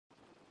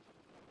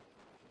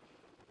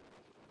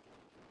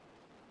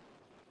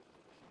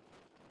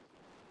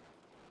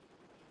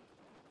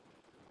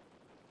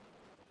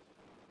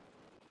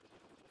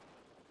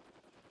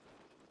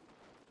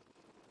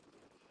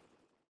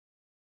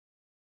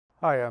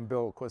Hi, I'm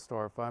Bill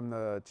Quistorf. I'm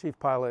the chief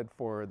pilot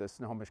for the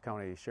Snohomish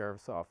County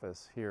Sheriff's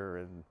Office here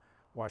in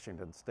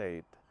Washington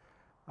State.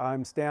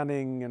 I'm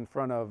standing in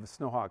front of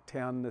Snowhawk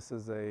 10. This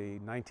is a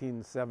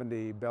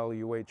 1970 Bell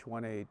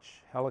UH-1H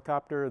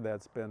helicopter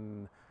that's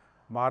been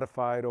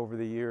modified over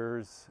the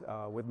years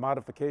with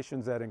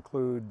modifications that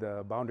include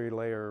the boundary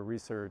layer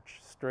research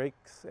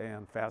Strakes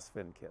and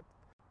FastFin kit.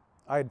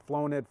 I had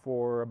flown it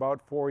for about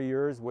 4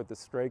 years with the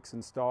Strakes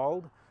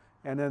installed.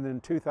 And then in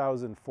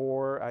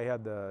 2004, I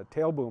had the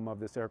tail boom of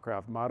this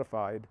aircraft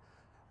modified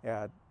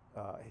at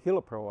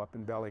Helipro up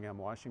in Bellingham,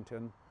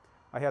 Washington.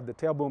 I had the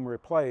tail boom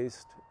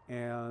replaced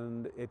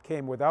and it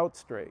came without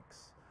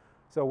Strakes.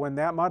 So when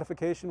that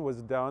modification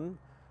was done,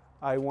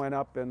 I went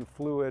up and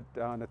flew it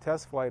on a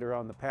test flight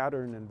around the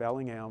pattern in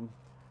Bellingham.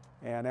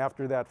 And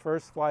after that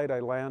first flight, I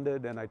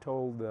landed and I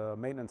told the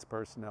maintenance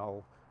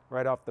personnel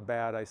right off the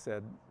bat, I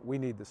said, we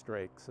need the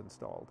Strakes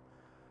installed.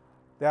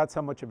 That's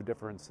how much of a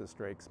difference the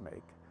Strakes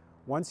make.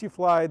 Once you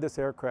fly this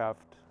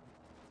aircraft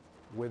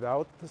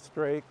without the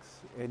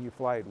Strakes and you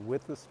fly it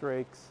with the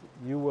Strakes,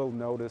 you will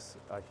notice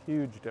a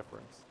huge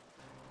difference.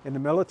 In the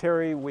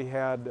military, we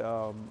had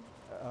a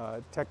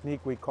technique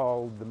we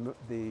called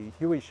the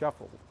Huey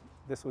Shuffle.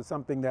 This was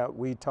something that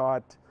we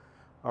taught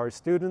our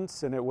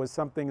students, and it was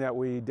something that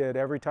we did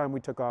every time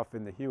we took off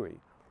in the Huey.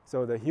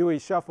 So the Huey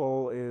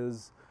Shuffle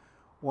is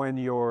when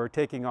you're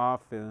taking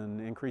off and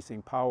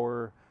increasing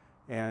power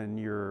and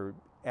you're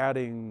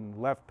adding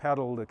left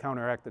pedal to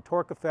counteract the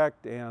torque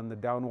effect and the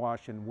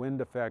downwash and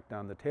wind effect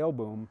on the tail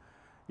boom.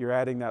 You're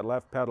adding that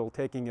left pedal,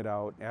 taking it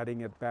out,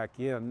 adding it back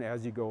in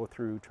as you go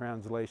through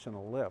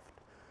translational lift.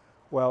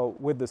 Well,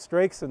 with the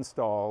Strakes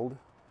installed,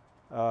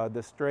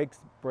 the Strakes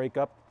break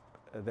up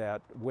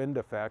that wind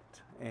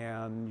effect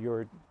and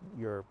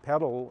your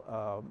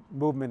pedal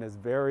movement is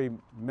very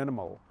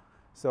minimal.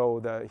 So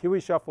the Huey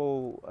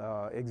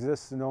Shuffle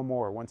exists no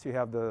more once you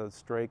have the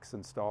Strakes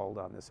installed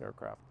on this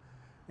aircraft.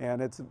 And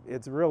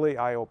it's really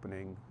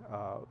eye-opening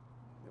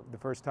the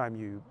first time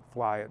you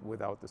fly it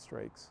without the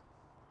Strakes.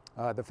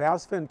 The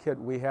FastFin kit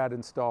we had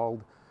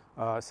installed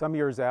some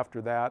years after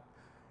that,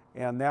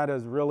 and that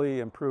has really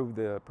improved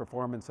the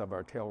performance of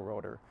our tail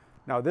rotor.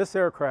 Now this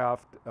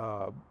aircraft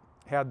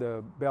had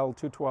the Bell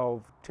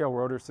 212 tail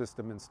rotor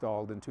system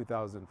installed in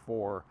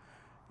 2004,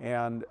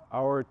 and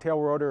our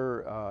tail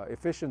rotor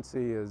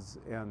efficiency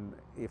and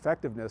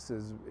effectiveness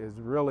is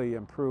really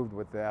improved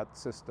with that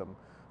system.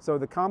 So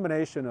the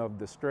combination of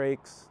the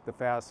Strakes, the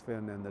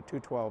FastFin, and the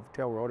 212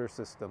 tail rotor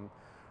system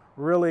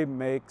really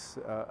makes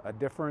a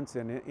difference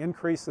and it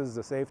increases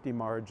the safety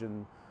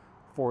margin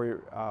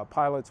for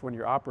pilots when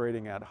you're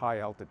operating at high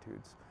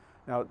altitudes.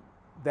 Now,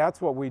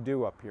 that's what we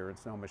do up here in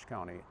Snohomish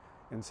County.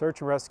 In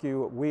search and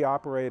rescue, we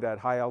operate at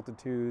high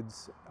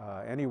altitudes,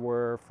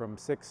 anywhere from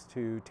 6,000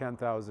 to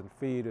 10,000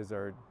 feet is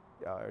our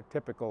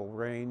typical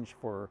range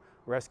for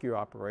rescue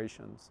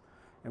operations.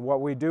 And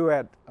what we do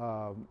at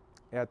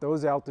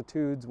those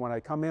altitudes, when I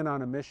come in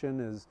on a mission,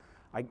 is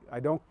I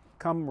don't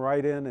come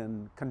right in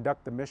and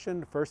conduct the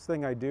mission. The first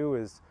thing I do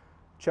is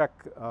check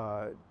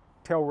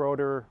tail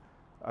rotor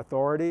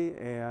authority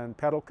and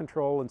pedal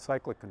control and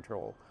cyclic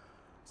control.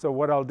 So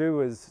what I'll do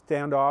is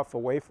stand off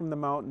away from the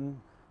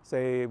mountain,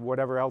 say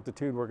whatever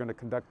altitude we're going to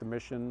conduct the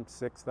mission,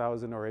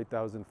 6,000 or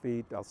 8,000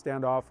 feet. I'll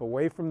stand off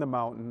away from the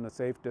mountain, a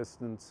safe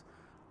distance.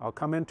 I'll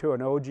come into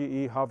an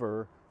OGE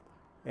hover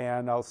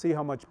and I'll see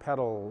how much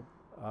pedal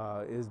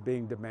is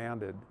being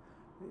demanded.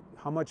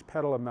 How much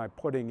pedal am I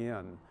putting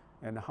in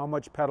and how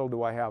much pedal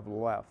do I have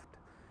left?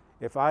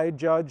 If I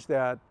judge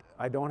that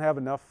I don't have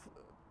enough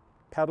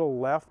pedal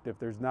left, if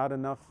there's not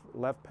enough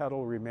left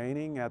pedal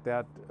remaining at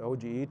that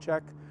OGE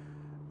check,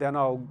 then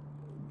I'll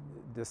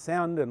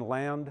descend and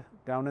land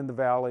down in the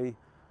valley.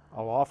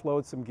 I'll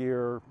offload some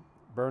gear,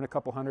 burn a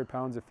couple 100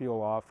 pounds of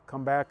fuel off,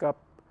 come back up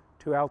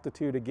to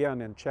altitude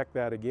again and check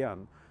that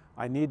again.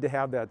 I need to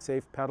have that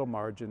safe pedal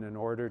margin in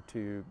order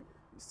to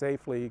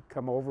safely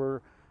come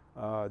over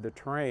the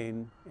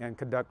terrain and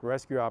conduct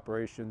rescue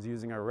operations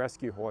using our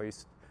rescue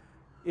hoist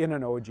in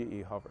an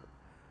OGE hover.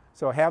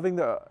 So having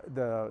the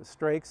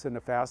Strakes and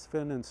the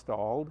FastFin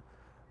installed,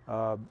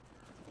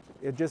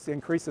 it just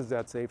increases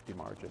that safety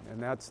margin,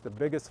 and that's the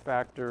biggest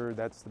factor,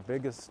 that's the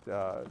biggest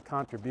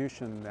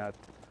contribution that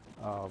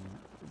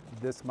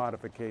this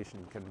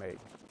modification can make.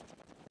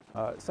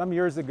 Some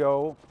years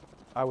ago,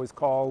 I was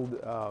called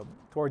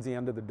towards the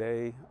end of the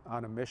day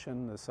on a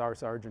mission. The SAR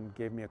sergeant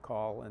gave me a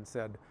call and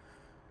said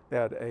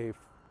that a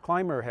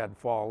climber had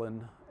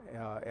fallen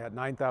at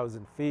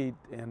 9,000 feet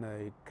in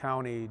a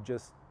county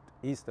just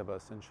east of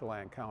us in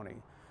Chelan County.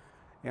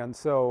 And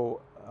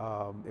so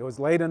it was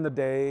late in the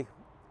day.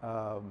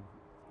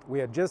 We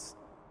had just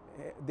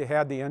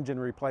had the engine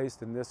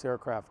replaced in this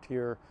aircraft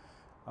here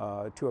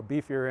to a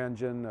beefier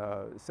engine,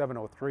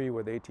 703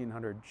 with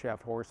 1,800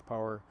 shaft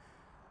horsepower.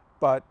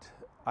 But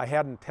I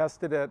hadn't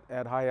tested it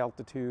at high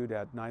altitude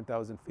at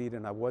 9,000 feet,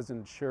 and I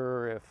wasn't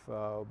sure if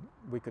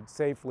we could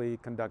safely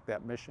conduct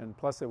that mission.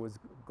 Plus, it was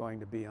going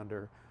to be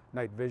under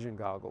night vision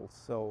goggles.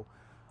 So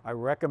I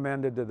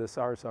recommended to the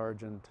SAR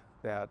sergeant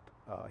that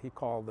he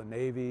call the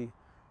Navy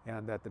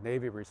and that the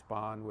Navy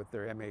respond with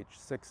their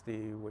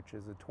MH-60, which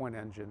is a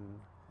twin-engine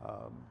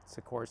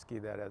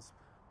Sikorsky that has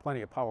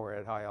plenty of power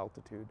at high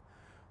altitude.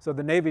 So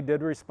the Navy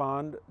did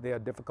respond. They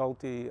had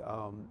difficulty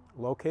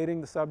locating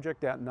the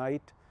subject at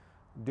night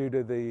due to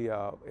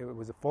it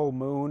was a full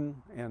moon,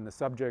 and the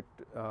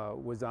subject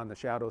was on the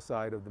shadow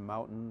side of the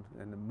mountain,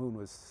 and the moon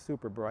was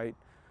super bright,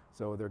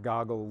 so their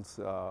goggles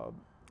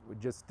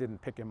just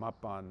didn't pick him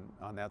up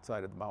on that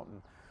side of the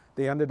mountain.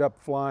 They ended up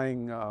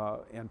flying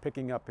and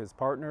picking up his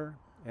partner,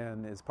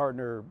 and his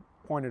partner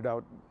pointed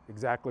out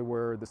exactly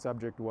where the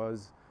subject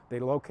was. They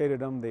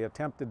located him, they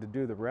attempted to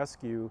do the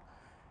rescue,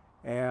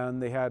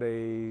 and they had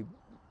a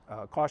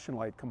caution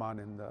light come on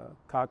in the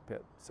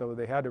cockpit. So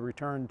they had to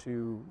return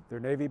to their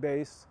Navy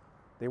base.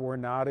 They were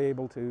not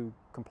able to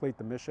complete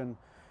the mission.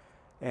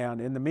 And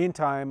in the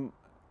meantime,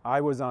 I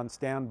was on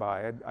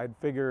standby. I'd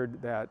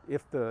figured that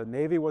if the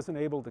Navy wasn't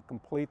able to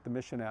complete the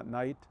mission at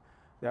night,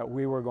 that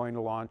we were going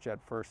to launch at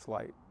first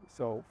light.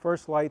 So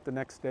first light the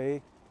next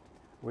day,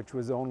 which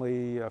was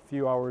only a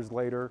few hours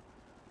later,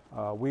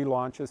 we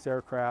launched this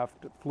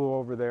aircraft, flew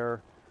over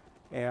there,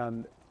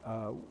 and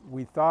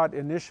we thought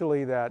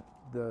initially that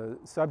the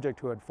subject,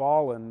 who had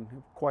fallen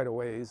quite a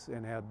ways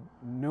and had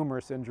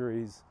numerous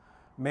injuries,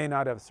 may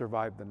not have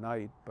survived the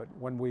night. But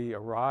when we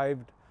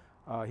arrived,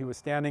 he was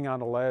standing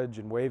on a ledge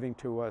and waving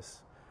to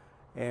us,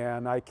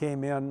 and I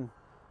came in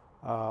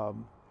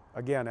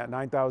again at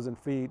 9,000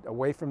 feet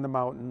away from the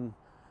mountain.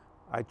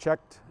 I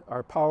checked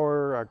our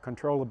power, our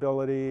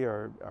controllability,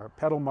 our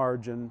pedal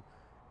margin,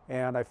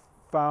 and I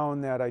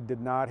found that I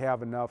did not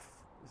have enough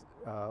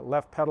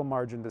left pedal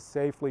margin to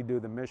safely do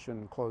the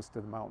mission close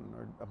to the mountain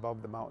or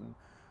above the mountain.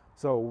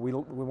 So we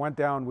went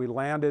down, we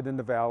landed in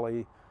the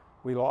valley,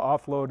 we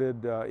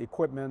offloaded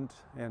equipment,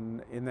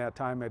 and in that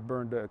time I'd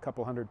burned a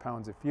couple 100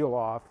 pounds of fuel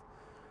off.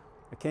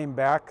 I came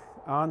back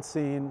on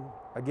scene,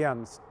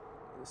 again,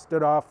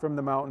 stood off from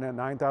the mountain at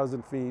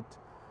 9,000 feet,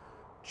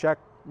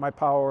 checked my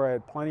power. I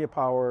had plenty of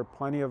power,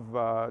 plenty of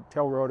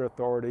tail rotor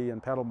authority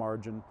and pedal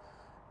margin,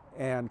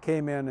 and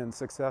came in and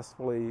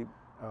successfully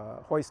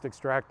hoist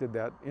extracted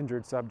that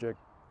injured subject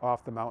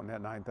off the mountain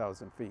at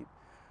 9,000 feet.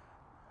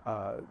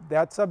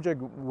 That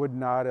subject would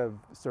not have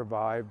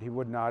survived. He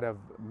would not have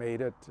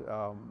made it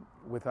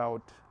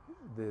without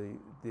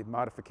the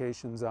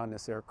modifications on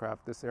this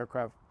aircraft. This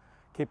aircraft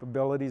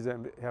capabilities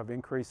have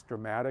increased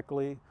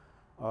dramatically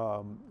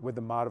with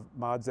the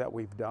mods that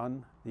we've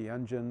done, the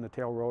engine, the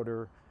tail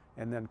rotor,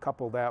 and then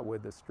couple that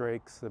with the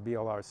Strakes, the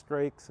BLR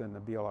Strakes and the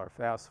BLR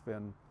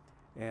FastFin.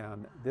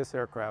 And this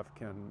aircraft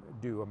can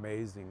do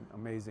amazing,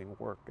 amazing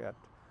work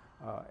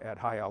at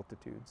high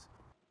altitudes.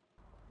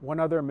 One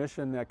other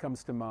mission that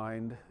comes to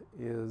mind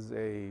is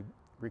a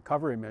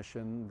recovery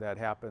mission that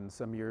happened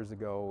some years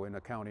ago in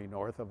a county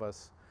north of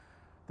us.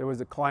 There was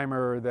a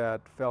climber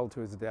that fell to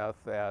his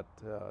death at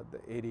the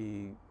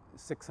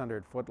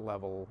 8,600 foot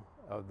level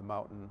of the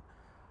mountain.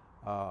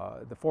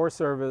 The Forest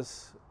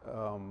Service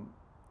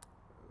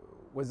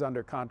was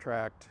under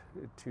contract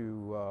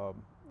to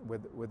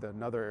with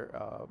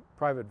another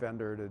private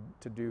vendor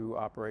to do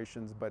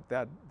operations, but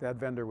that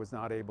vendor was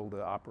not able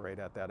to operate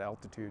at that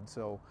altitude.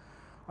 So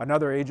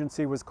another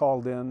agency was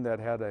called in that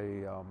had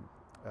a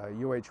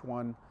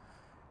UH-1,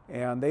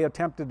 and they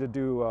attempted to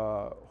do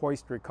a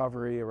hoist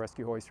recovery, a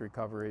rescue hoist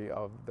recovery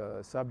of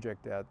the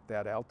subject at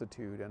that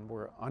altitude, and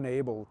were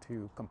unable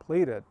to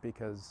complete it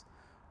because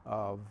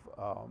of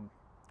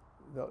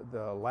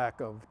the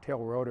lack of tail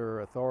rotor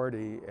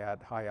authority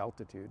at high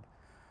altitude.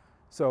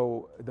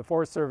 So the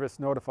Forest Service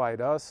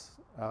notified us.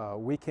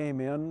 We came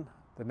in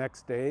the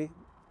next day,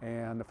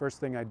 and the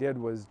first thing I did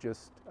was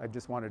I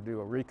just wanted to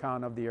do a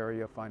recon of the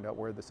area, find out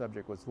where the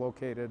subject was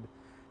located,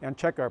 and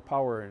check our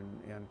power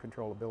and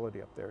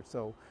controllability up there.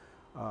 So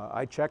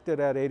I checked it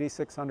at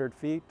 8,600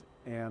 feet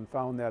and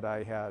found that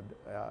I had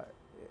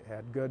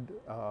good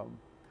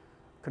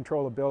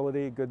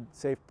controllability, good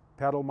safe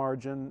pedal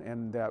margin,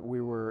 and that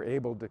we were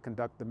able to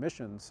conduct the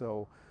mission.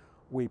 So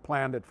we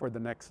planned it for the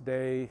next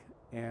day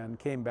and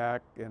came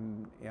back,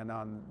 and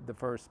on the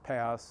first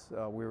pass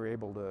we were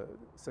able to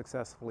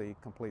successfully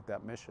complete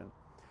that mission.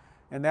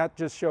 And that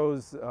just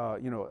shows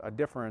a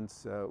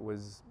difference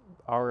was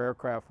our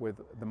aircraft with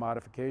the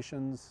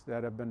modifications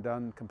that have been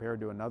done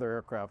compared to another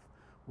aircraft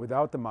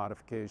without the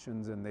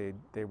modifications, and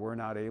they were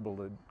not able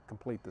to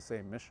complete the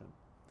same mission.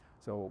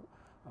 So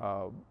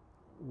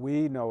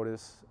we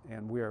notice,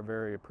 and we are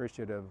very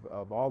appreciative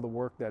of all the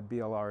work that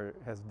BLR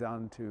has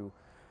done to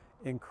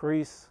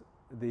increase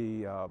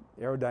the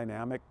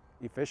aerodynamic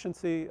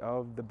efficiency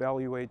of the Bell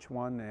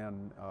UH-1,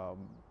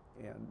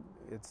 and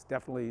it's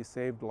definitely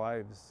saved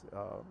lives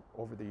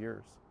over the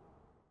years.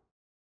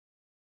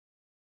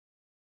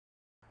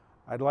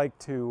 I'd like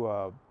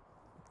to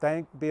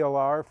thank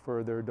BLR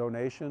for their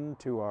donation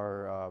to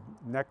our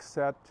next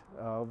set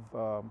of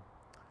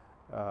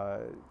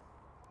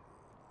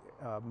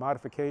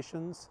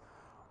modifications.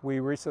 We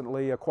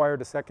recently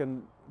acquired a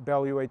second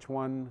Bell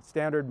UH-1,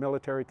 standard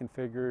military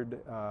configured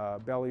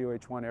Bell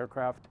UH-1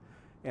 aircraft,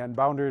 and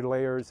Boundary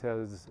Layers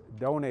has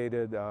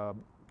donated a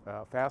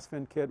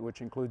FastFin kit,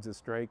 which includes the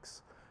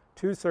Strakes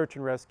to search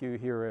and rescue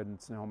here in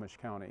Snohomish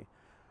County.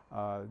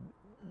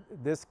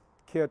 This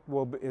kit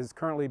is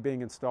currently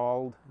being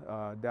installed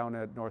down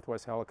at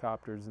Northwest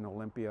Helicopters in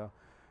Olympia,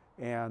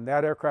 and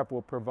that aircraft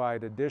will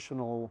provide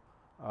additional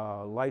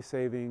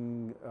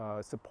life-saving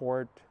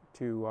support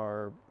to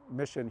our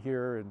mission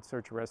here in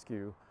search and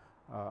rescue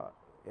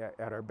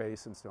at our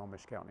base in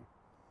Snohomish County.